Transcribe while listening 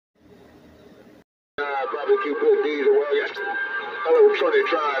barbecue pit diesel wagon. Hello,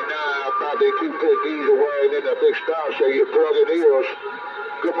 Trinitron9, barbecue pit diesel wagon in the big star, so you plug it ears.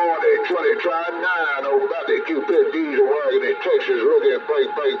 Good morning, Trinitron9, old barbecue pit diesel wagon in Texas, looking break.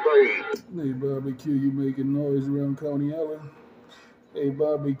 Hey, barbecue, you making noise around Coney Island? Hey,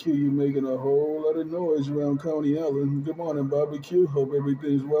 barbecue, you making a whole lot of noise around Coney Island. Good morning, barbecue. Hope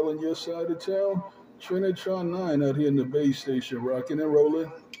everything's well on your side of town. Trinitron9 out here in the base station, rocking and rolling.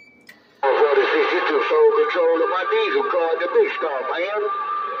 146, you took sole control of my diesel car at the big star, man.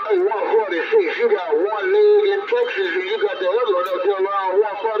 Hey, 146, you got one leg in Texas and you got the other one up there around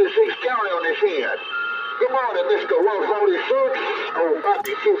 146 County on this end. Good morning, Mr. 146. Oh,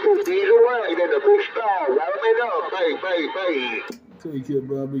 barbecue pit diesel wagon in the big star. Warm it up, baby. Take care,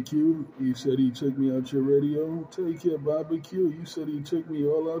 barbecue. You said he took me out your radio. Take care, barbecue. You said he took me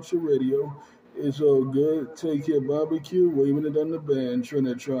all out your radio. It's all good. Take care, barbecue. Waving it on the band.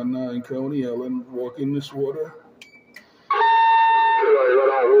 Trinitron9, Coney Island. Walking this water.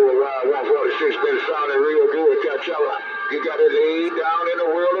 146 been sounding real good, Coachella. You got it laid down in the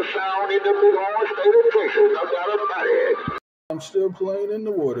world of sound in the big orange state of Texas. No doubt about it. I'm still playing in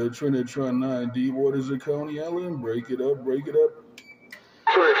the water. Trinitron9, deep waters of Coney Island. Break it up.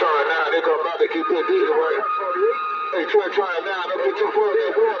 Trinitron9, they come barbecue pit diesel wagon. Hey, Trinitron9, don't get too far in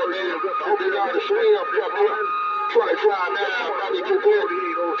that water, man. I hope you got the swim up here. Trinitron9, barbecue pit.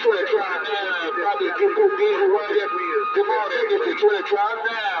 Trinitron9, barbecue pit diesel wagon. Good morning, Mr.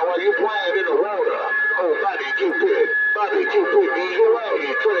 Trinitron9, while you playing in the water. Oh, barbecue pit diesel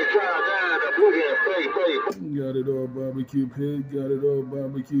wagon. Trinitron9, I'm looking, baby. Got it all, barbecue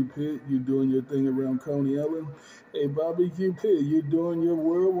pit. You doing your thing around Coney Island? Hey, barbecue pit, you doing your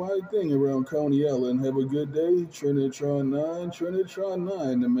worldwide thing around Coney Island. Have a good day.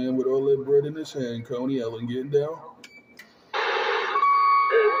 Trinitron9, the man with all that bread in his hand. Coney Island, getting down.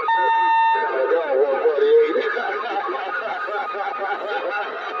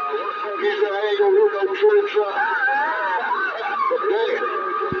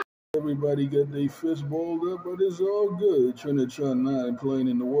 Everybody got their fist balled up, but it's all good. Trinitron9 playing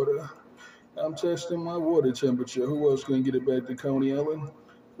in the water. I'm testing my water temperature. Who else can get it back to Coney Island?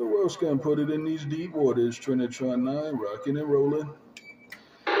 Who else can put it in these deep waters? Trinitron9, rocking and rolling.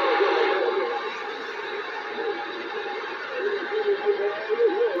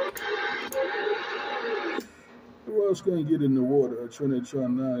 Who else can get in the water?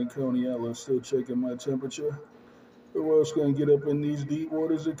 Trinitron9, Coney Island, still checking my temperature. Who else can get up in these deep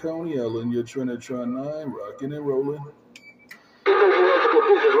waters of Coney Island? Your Trinitron9, rocking and rolling.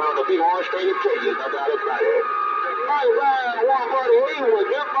 Around the big orange state of Texas, no doubt about it. Hey, Ryan, 148 with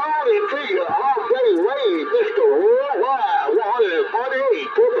them on into you all day wave, Mr. Worldwide,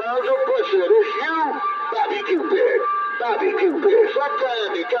 148, 2 pounds of pussy. It's you, barbecue pit.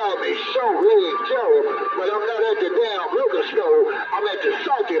 Sometimes they call me So Red Joe, but I'm not at the damn liquor store. I'm at the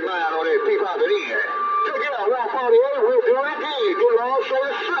salty mine on that peep out the end. Check it out, 148, we'll do it again. You'll all say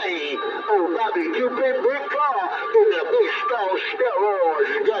the same. Oh, barbecue pit, big car in the big store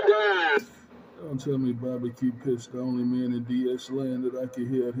steroids. Goddamn. Don't tell me barbecue pit's the only man in DS land that I can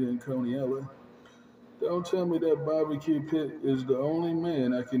hear out here in Coney Island. Don't tell me that barbecue pit is the only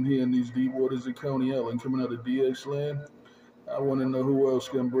man I can hear in these deep waters of Coney Island coming out of DX land. I want to know who else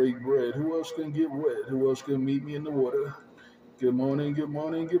can break bread, who else can get wet, who else can meet me in the water. Good morning.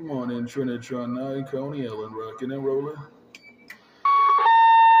 Trinitron9, Coney Island, rocking and rolling.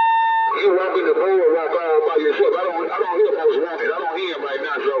 You walking the board rock all by yourself. I don't hear folks walking. I don't hear him right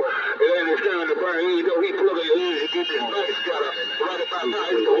now, so it ain't his time to burn. He know he plugging his ears and get this bass got up. Right about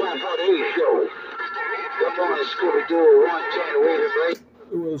now, it's the 148 show. Good morning, Scooby-Doo, 110, waiting, right?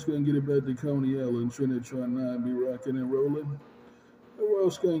 Who else can get it back to Coney Island? Trinitron9 be rocking and rolling. Who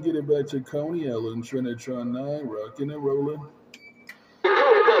else can get it back to Coney Island? Trinitron9, rocking and rolling.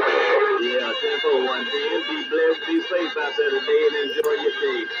 Yeah, 10-4-1-10. Be blessed, be safe out there today, and enjoy your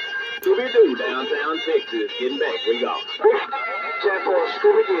day. Scooby-Doo, downtown Texas. Getting back, we go. 10-4,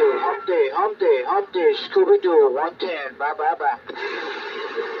 Scooby-Doo, hump day, Scooby-Doo, 110, bye.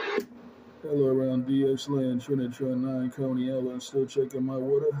 Hello around DX land, Trinitron9, Coney Island, still checking my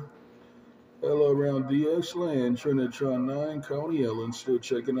water. Hello around DX land, Trinitron9, Coney Island, still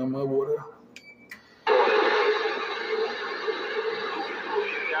checking on my water.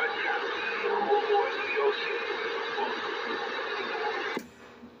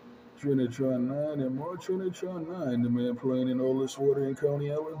 Trinitron9 and more Trinitron9, the man playing in all this water in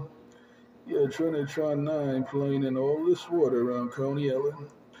Coney Island. Yeah, Trinitron9 playing in all this water around Coney Island.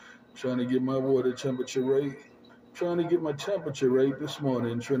 Trying to get my water temperature right. Trying to get my temperature right this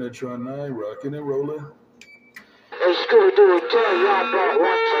morning. Trinitron9, rocking and rolling. Hey, Scooby-Doo, tell y'all about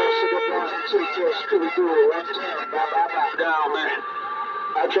 110, 6 said Scooby-Doo, right there. Bye. Down, man.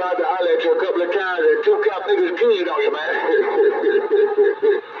 I tried to holler at you a couple of times and two cop niggas peed on you, man.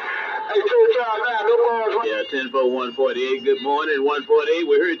 Hey, Trinitron9, no balls. Yeah, 10-4-148. Good morning, 148.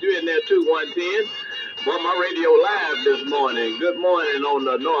 We heard you in there too, 110. On my radio live this morning. Good morning on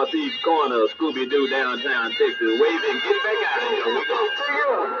the northeast corner of Scooby-Doo, downtown Texas. Waving, get back out of here. We go.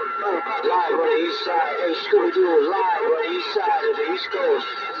 Live on the east side. Hey, Scooby-Doo is live on the east side of the East Coast.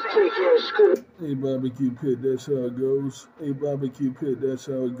 Take care of Scooby. Hey, Barbecue Pit, that's how it goes. Hey, Barbecue Pit, that's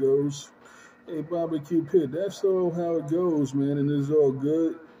how it goes. Hey, Barbecue Pit, that's all how it goes, man, and it's all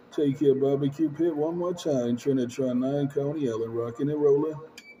good. Take care, Barbecue Pit, one more time. Trinitron9, Coney Ellen, rocking and rolling.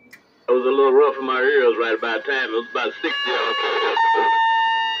 It was a little rough in my ears right about time. It was about 60 hours.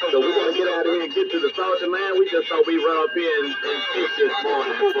 So we're going to get out of here and get to the salty, man. We just thought we'd run up here and speak this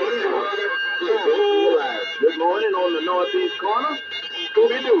morning. Good morning on the northeast corner.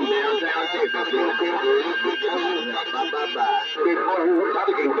 Scooby-Doo, downtown Texas.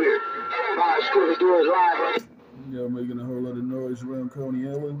 Bye. Scooby-Doo is live. Y'all making a whole lot of noise around Coney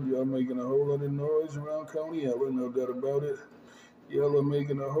Ellen. Y'all making a whole lot of noise around Coney Ellen, no doubt about it. Y'all are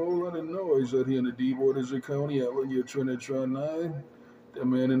making a whole lot of noise out here in the deep waters of Coney Ellen. You're Trinitron9, the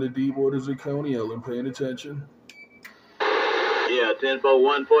man in the deep waters of Coney Ellen, paying attention. Yeah,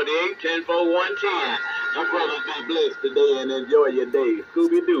 10-4-148, 10-4-110. You brothers be blessed today and enjoy your day.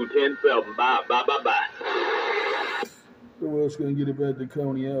 Scooby-Doo, 10-7. Bye. Who else gonna get it back to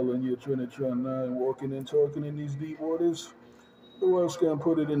Coney Ellen? You're Trinitron9, walking and talking in these deep waters. Who else can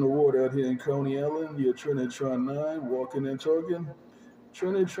put it in the water out here in Coney Ellen? You're Trinitron9, walking and talking.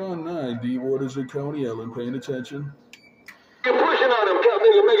 Trinitron9, deep waters of Coney Ellen, paying attention. You're pushing on them, tough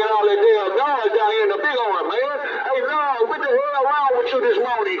niggas making all that damn noise down here in the big arm, man. Hey, no, what the hell wrong with you this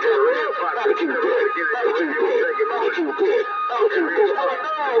morning? Not too good. Hey, no,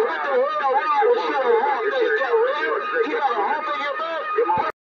 what the hell wrong with you? You got a hump in your back?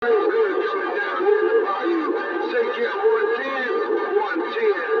 Take care of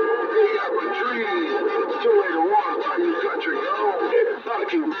 110. Big apple trees. 281 by New Country. Thank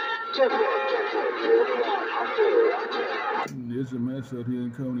you. There's a mess out here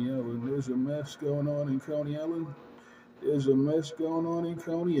in Coney Ellen. There's a mess going on in Coney Ellen. There's a mess going on in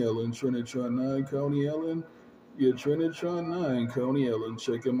Coney Ellen. Trinitron9, Coney Ellen. You're Trinitron9, Coney Ellen.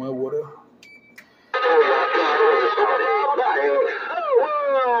 Checking my water.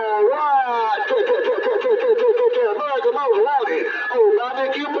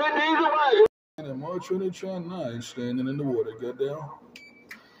 And more Trinitron9 standing in the water. Get down.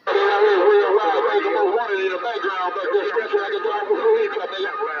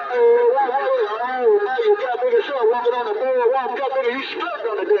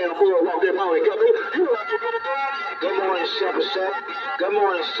 Good morning, 7-7. Good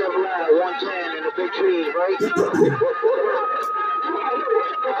morning, 7-9, 110 in the big trees, right?